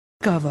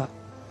discover.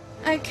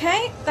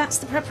 Okay, that's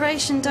the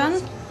preparation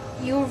done.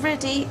 You're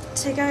ready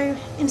to go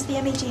into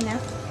the MEG now.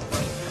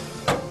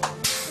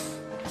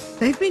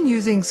 They've been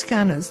using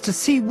scanners to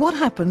see what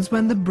happens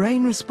when the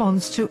brain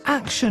responds to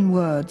action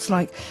words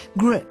like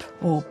grip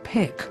or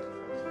pick.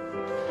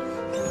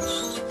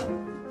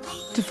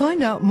 To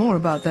find out more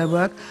about their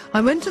work,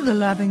 I went to the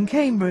lab in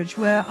Cambridge,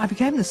 where I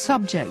became the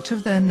subject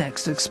of their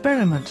next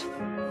experiment.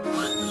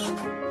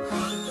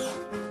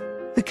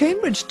 The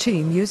Cambridge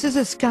team uses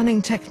a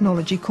scanning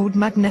technology called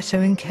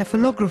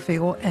magnetoencephalography,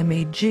 or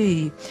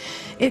MEG.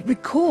 It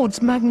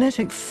records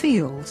magnetic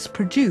fields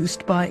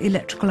produced by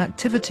electrical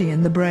activity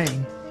in the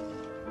brain.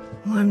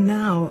 I'm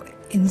now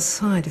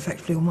inside,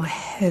 effectively, or my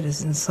head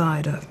is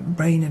inside a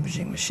brain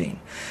imaging machine,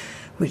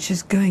 which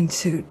is going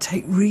to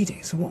take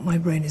readings of what my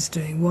brain is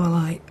doing while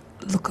I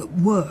look at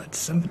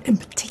words, and in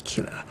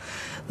particular,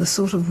 the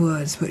sort of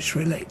words which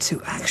relate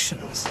to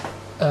actions.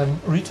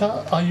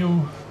 Rita, are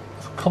you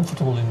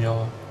comfortable in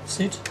your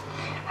seat?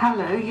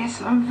 Hello,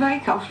 yes, I'm very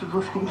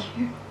comfortable, thank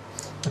you.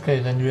 Okay,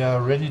 then we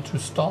are ready to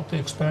start the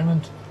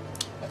experiment.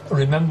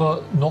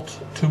 Remember not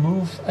to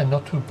move and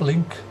not to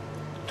blink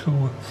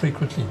too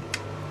frequently.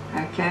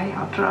 Okay,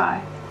 I'll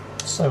try.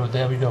 So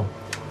there we go.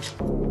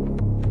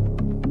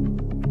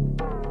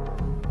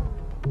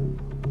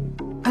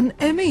 An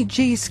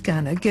MEG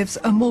scanner gives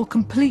a more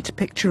complete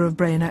picture of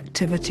brain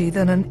activity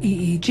than an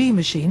EEG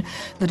machine,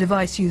 the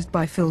device used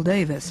by Phil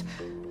Davis.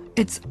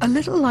 It's a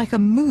little like a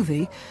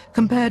movie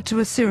compared to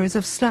a series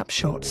of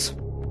snapshots.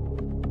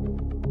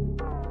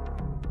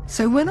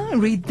 So when I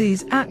read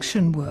these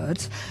action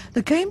words,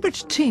 the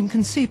Cambridge team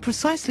can see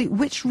precisely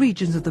which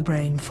regions of the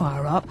brain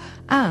fire up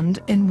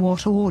and in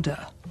what order.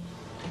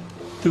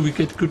 Do we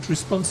get good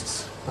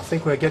responses? I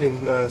think we're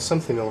getting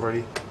something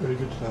already. Very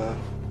good.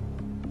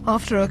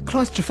 After a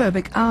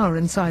claustrophobic hour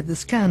inside the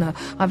scanner,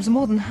 I was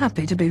more than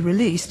happy to be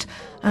released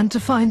and to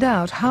find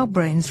out how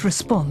brains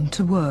respond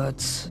to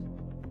words.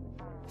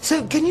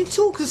 So can you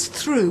talk us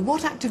through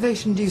what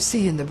activation do you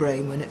see in the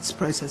brain when it's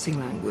processing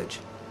language?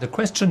 The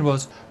question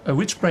was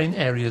which brain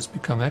areas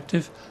become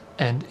active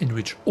and in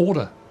which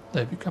order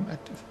they become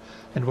active.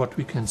 And what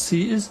we can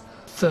see is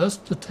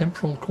first the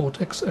temporal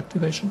cortex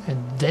activation,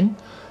 and then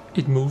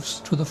it moves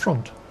to the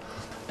front.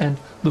 And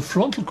the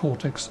frontal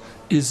cortex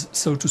is,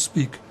 so to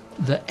speak,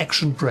 the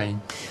action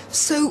brain.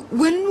 So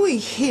when we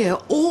hear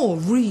or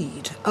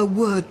read a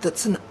word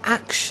that's an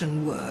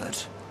action word,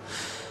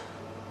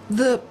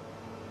 the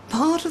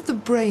part of the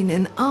brain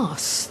in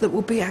us that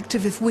will be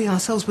active if we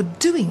ourselves were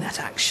doing that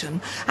action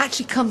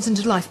actually comes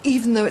into life,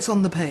 even though it's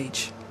on the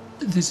page.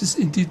 This is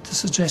indeed the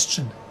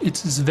suggestion.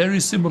 It is very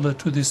similar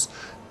to this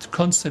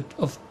concept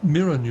of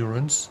mirror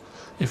neurons.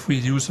 If we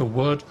use a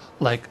word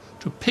like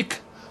to pick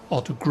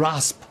or to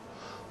grasp,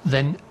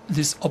 then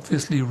this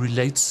obviously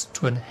relates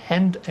to a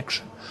hand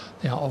action.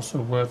 There are also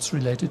words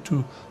related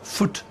to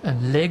foot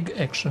and leg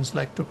actions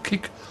like to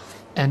kick.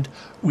 And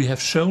we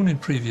have shown in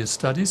previous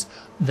studies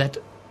that,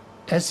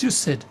 as you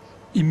said,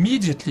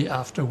 immediately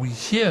after we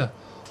hear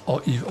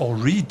or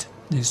read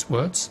these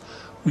words,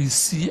 we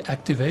see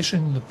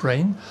activation in the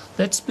brain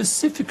that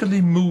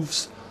specifically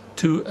moves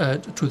to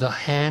the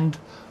hand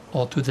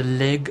or to the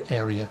leg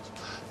area,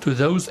 to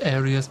those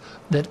areas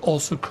that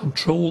also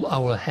control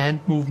our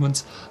hand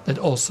movements, that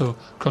also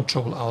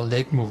control our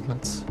leg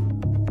movements.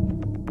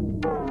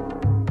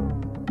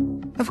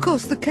 Of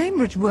course, the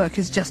Cambridge work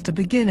is just a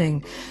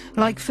beginning.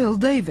 Like Phil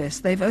Davis,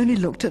 they've only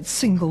looked at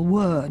single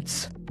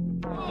words.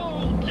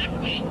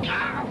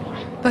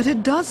 But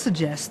it does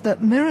suggest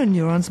that mirror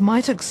neurons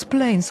might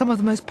explain some of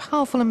the most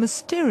powerful and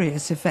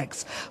mysterious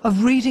effects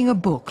of reading a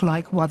book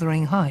like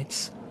Wuthering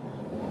Heights.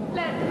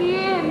 Let me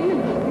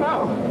in!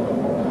 No!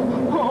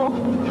 Oh,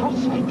 for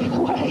God's sake, get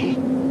away!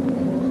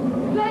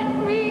 Let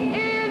me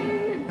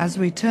in! As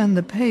we turn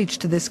the page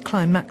to this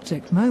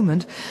climactic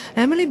moment,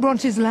 Emily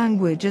Bronte's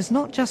language is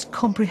not just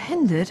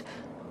comprehended,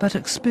 but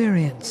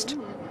experienced.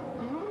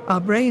 Our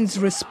brains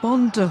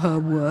respond to her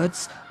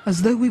words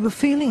as though we were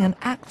feeling and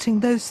acting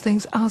those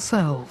things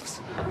ourselves.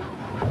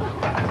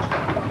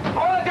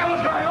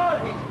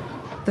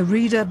 The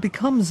reader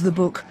becomes the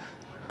book,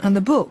 and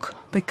the book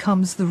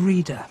becomes the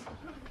reader.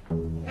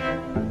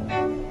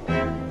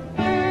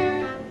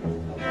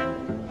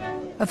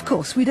 Of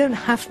course, we don't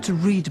have to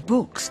read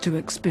books to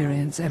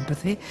experience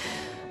empathy.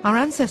 Our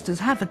ancestors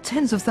had for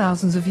tens of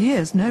thousands of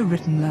years no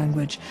written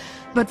language,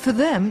 but for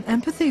them,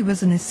 empathy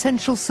was an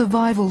essential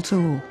survival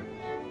tool.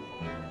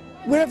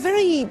 We're a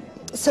very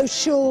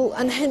social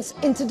and hence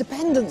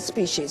interdependent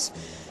species,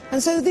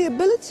 and so the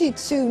ability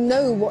to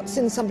know what's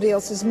in somebody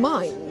else's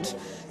mind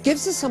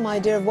gives us some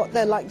idea of what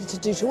they're likely to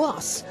do to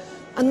us,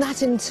 and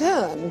that in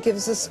turn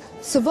gives us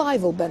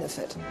survival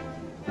benefit.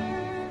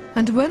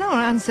 And when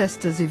our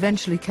ancestors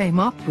eventually came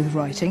up with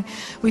writing,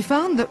 we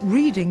found that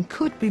reading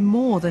could be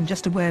more than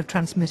just a way of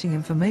transmitting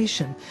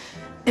information.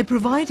 It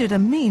provided a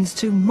means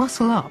to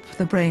muscle up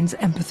the brain's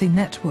empathy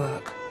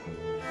network.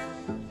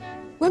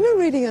 When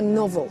we're reading a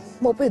novel,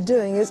 what we're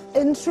doing is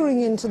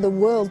entering into the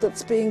world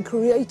that's being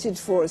created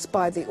for us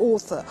by the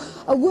author,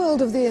 a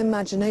world of the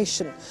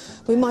imagination.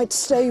 We might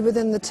stay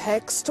within the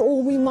text,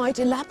 or we might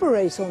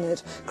elaborate on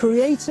it,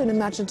 create an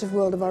imaginative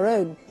world of our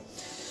own.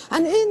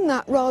 And in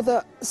that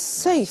rather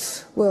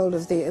safe world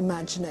of the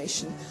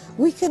imagination,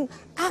 we can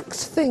act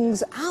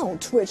things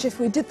out which, if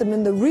we did them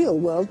in the real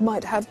world,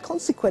 might have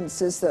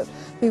consequences that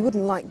we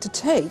wouldn't like to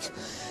take.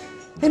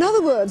 In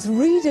other words,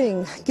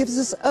 reading gives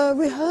us a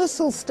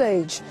rehearsal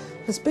stage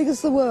as big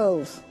as the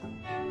world.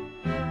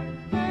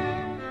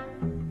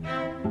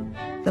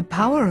 The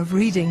power of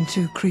reading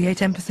to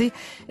create empathy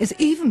is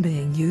even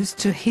being used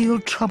to heal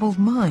troubled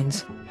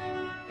minds.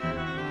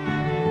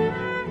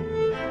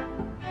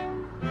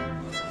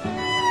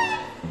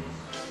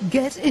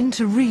 Get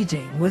Into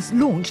Reading was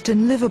launched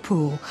in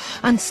Liverpool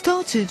and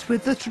started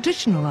with the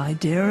traditional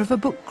idea of a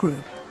book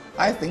group.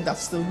 I think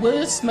that's the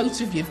worst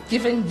motive you've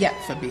given yet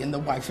for being the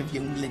wife of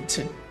young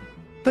Linton.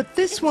 But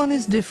this one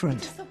is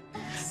different.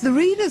 The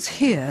readers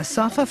here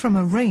suffer from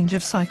a range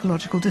of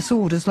psychological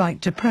disorders like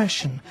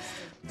depression.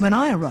 When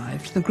I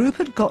arrived, the group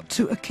had got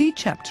to a key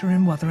chapter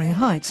in Wuthering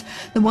Heights,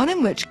 the one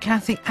in which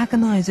Cathy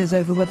agonises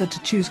over whether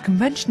to choose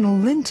conventional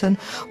Linton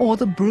or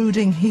the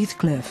brooding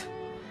Heathcliff.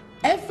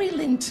 Every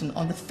Linton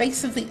on the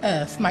face of the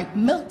earth might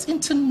melt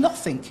into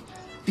nothing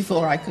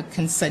before I could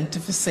consent to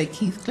forsake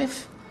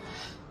Heathcliff.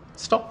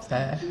 Stop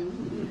there.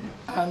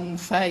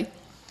 And Faye,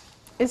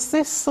 is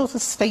this sort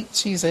of state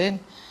she's in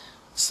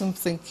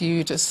something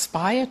you'd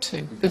aspire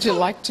to? Would you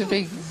like to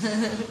be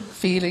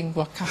feeling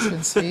what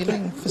Catherine's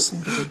feeling for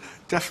somebody?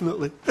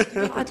 Definitely.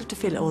 I'd love to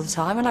feel it all the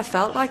time, and I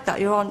felt like that.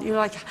 You're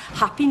like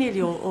happy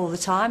nearly all the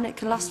time, and it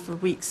can last for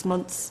weeks,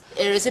 months.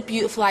 It is a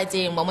beautiful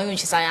idea in one way when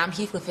she says I am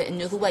Heathcliff. In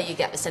another way you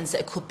get the sense that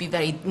it could be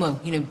very,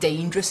 well, you know,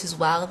 dangerous as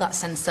well, that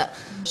sense that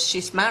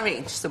she's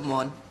marrying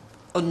someone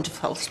under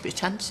false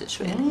pretences,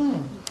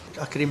 really.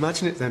 I can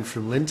imagine it then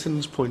from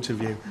Linton's point of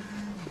view.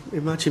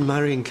 Imagine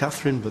marrying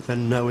Catherine but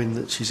then knowing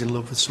that she's in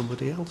love with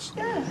somebody else.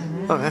 Yeah.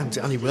 Oh,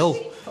 and he will.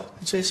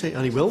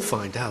 And he will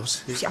find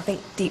out. I think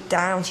deep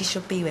down she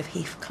should be with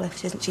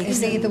Heathcliff, isn't she?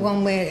 Is he the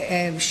one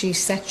where she's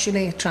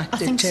sexually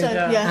attracted I think to? so,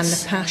 yes. And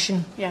the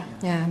passion? Yeah.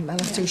 Yeah, well,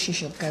 that's who she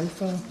should go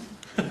for.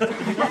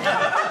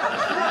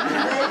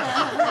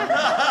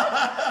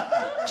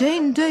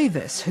 Jane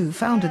Davis, who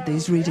founded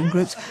these reading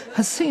groups,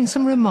 has seen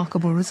some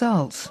remarkable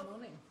results.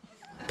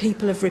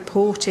 People have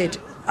reported,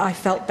 I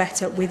felt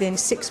better within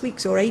 6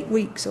 weeks or 8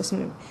 weeks or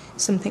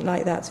something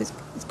like that. So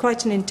it's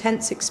quite an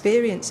intense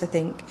experience, I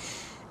think.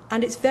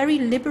 And it's very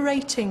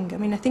liberating. I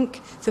mean, I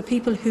think for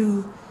people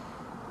who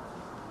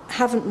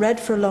haven't read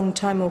for a long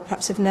time or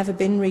perhaps have never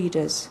been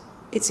readers,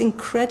 it's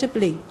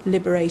incredibly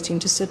liberating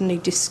to suddenly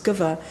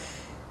discover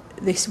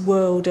this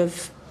world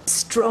of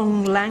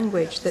strong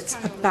language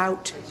that's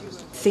about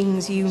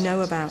things you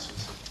know about.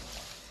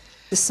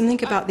 There's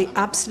something about the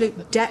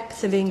absolute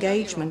depth of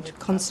engagement,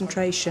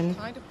 concentration,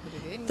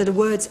 that the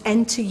words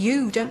enter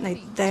you, don't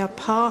they? They are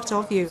part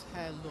of you.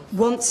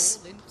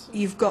 Once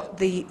you've got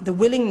the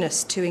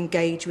willingness to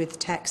engage with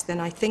text, then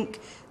I think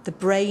the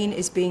brain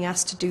is being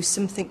asked to do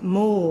something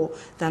more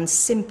than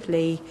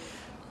simply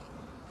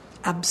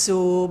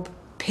absorb,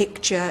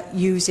 picture,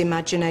 use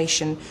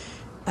imagination.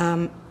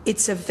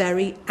 It's a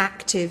very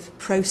active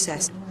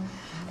process.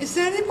 Is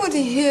there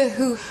anybody here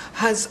who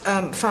has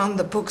found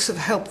that books have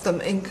helped them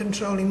in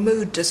controlling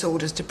mood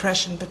disorders,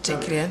 depression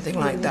particularly, anything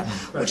like that?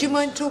 Would you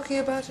mind talking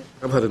about it?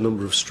 I've had a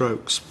number of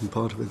strokes, and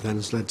part of it then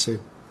has led to,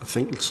 I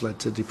think it's led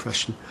to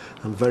depression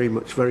and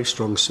very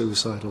strong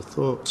suicidal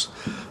thoughts.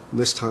 And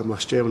this time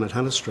last year when I'd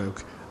had a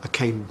stroke, I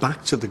came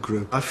back to the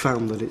group. I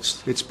found that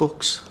it's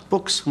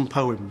books and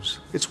poems,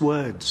 it's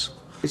words.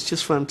 It's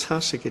just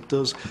fantastic,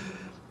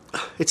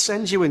 it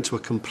sends you into a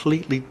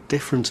completely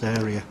different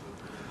area.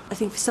 I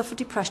think if you suffer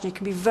depression, it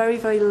can be very,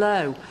 very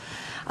low.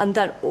 And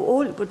then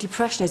all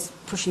depression is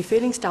pushing your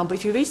feelings down. But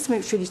if you read something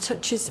which really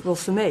touches, well,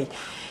 for me,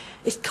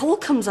 it all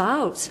comes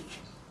out.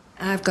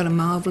 I've got a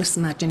marvellous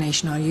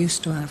imagination, I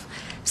used to have.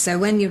 So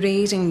when you're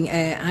reading,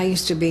 I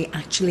used to be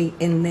actually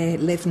in there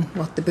living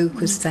what the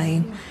book was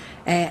saying.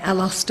 I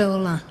lost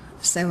all that.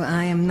 So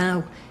I am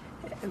now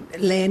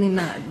learning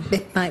that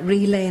bit by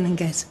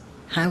relearning it,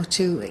 how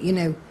to, you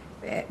know,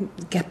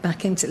 get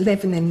back into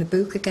living in the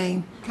book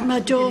again. My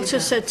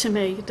daughter said to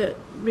me that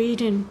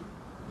reading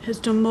has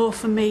done more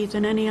for me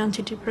than any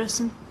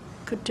antidepressant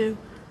could do.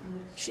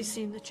 She's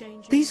seen the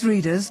change. These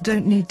readers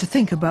don't need to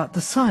think about the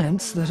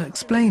science that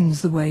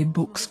explains the way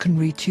books can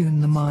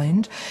retune the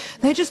mind.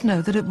 They just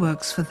know that it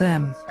works for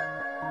them.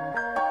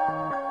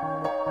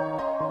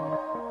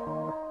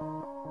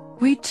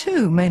 We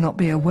too may not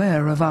be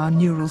aware of our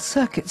neural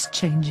circuits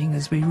changing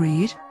as we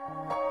read.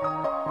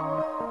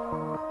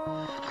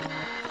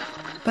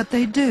 But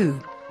they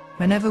do,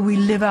 whenever we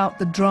live out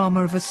the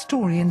drama of a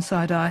story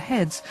inside our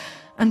heads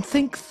and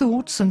think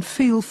thoughts and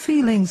feel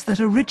feelings that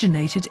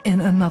originated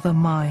in another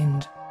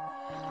mind.